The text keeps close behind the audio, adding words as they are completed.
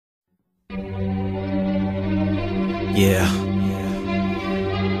Yeah.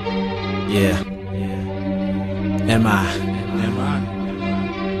 Yeah.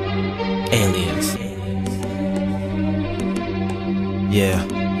 MIAliens. Yeah.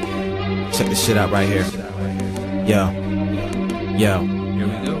 Check this shit out right here. Yo.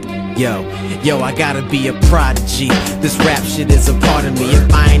 Yo, I gotta be a prodigy. This rap shit is a part of me.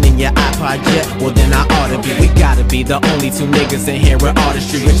 If I ain't in your iPod yet, well then I oughta be. We gotta be the only two niggas in here with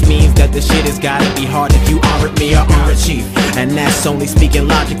artistry, which means that the shit has gotta be hard if you aren't me or aren't chief. And that's only speaking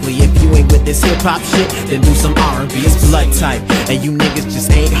logically. If you ain't with this hip-hop shit, then do some R&B. It's blood type, and you niggas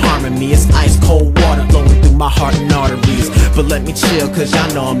just ain't harming me. It's ice cold water flowing through my heart and arteries. But let me chill, cause y'all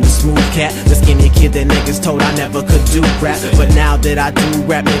know I'm the smooth cat, the skinny kid that niggas told I never could do rap. But now that I do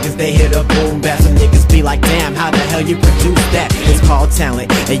rap, niggas they hit a boom bap. Some niggas be like, damn, how the hell you produce that? It's called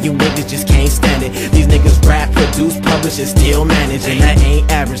talent, and you niggas just can't stand it. These niggas rap, produce, publish, and still manage, and that ain't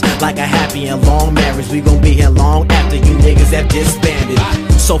average. Like a happy and long marriage, we gon' be here long after you niggas have disbanded.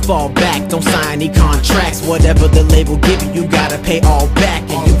 So fall back, don't sign any contracts. Whatever the label give you, you gotta pay all back.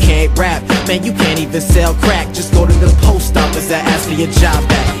 And you can't rap, man, you can't even sell crack. Just go to the post office and ask for your job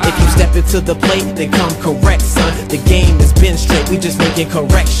back. If you step into the plate, then come correct, son. The game has been straight, we just making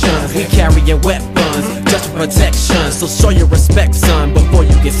corrections. We carrying weapons, just for protection. So show your respect, son, before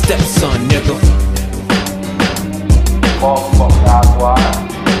you get Stepson, nigga.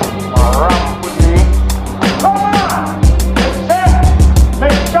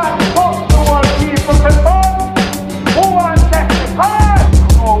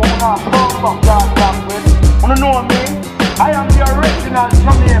 I am the original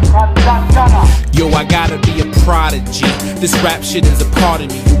Jamaican Ghana. Yo, I gotta be a prodigy. This rap shit is a part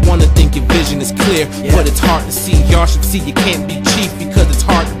of me. You wanna think your vision is clear, but it's hard to see. Y'all should see you can't be chief because it's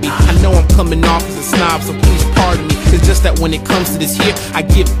hard to be. I know I'm coming off as a snob, so please pardon me. It's just that when it comes to this here, I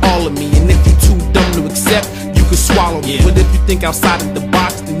give all of me. And if you're too dumb to accept, you can swallow me. But if you think outside of the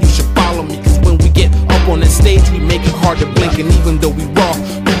box, then you should follow me. Cause when we get up on the stage, we make it hard to blink. And even though we raw,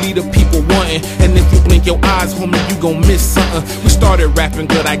 we leave the people wanting. And if you blink your eyes, homie, you gon' miss something. We started rapping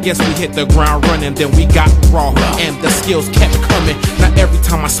good, I guess we hit the ground running. Then we got raw, and the skills kept coming. Now every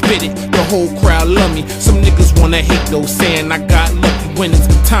time I spit it, the whole crowd love me. Some niggas wanna hate though, saying I got lucky. When it's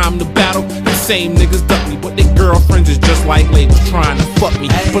time to battle, the same niggas duck me. But their girlfriends is just like labels trying to fuck me.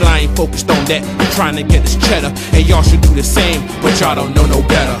 But I ain't focused on that, I'm trying to get this cheddar. And y'all should do the same, but y'all don't know no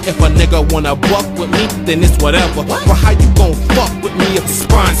better. If a nigga wanna buck with me, then it's whatever. But how you gon' fuck with me if the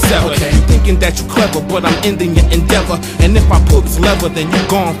spine seller? You thinking that you clever, but I'm ending your endeavor. And if I pull this lever, then you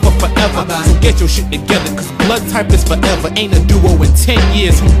gone for forever. So get your shit together, cause blood type is forever. Ain't a duo in 10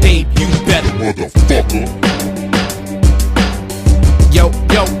 years who debut better. Motherfucker. Yo.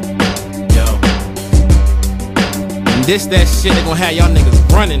 And this that shit they gon' have y'all niggas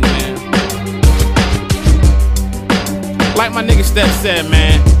running, man. Like my nigga Steph said,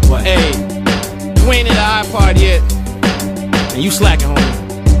 man. Hey, you ain't in the iPod yet, and you slacking, homie.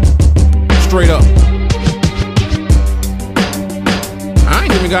 Straight up. I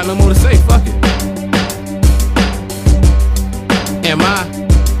ain't even got no more to say, fuck it. Am I?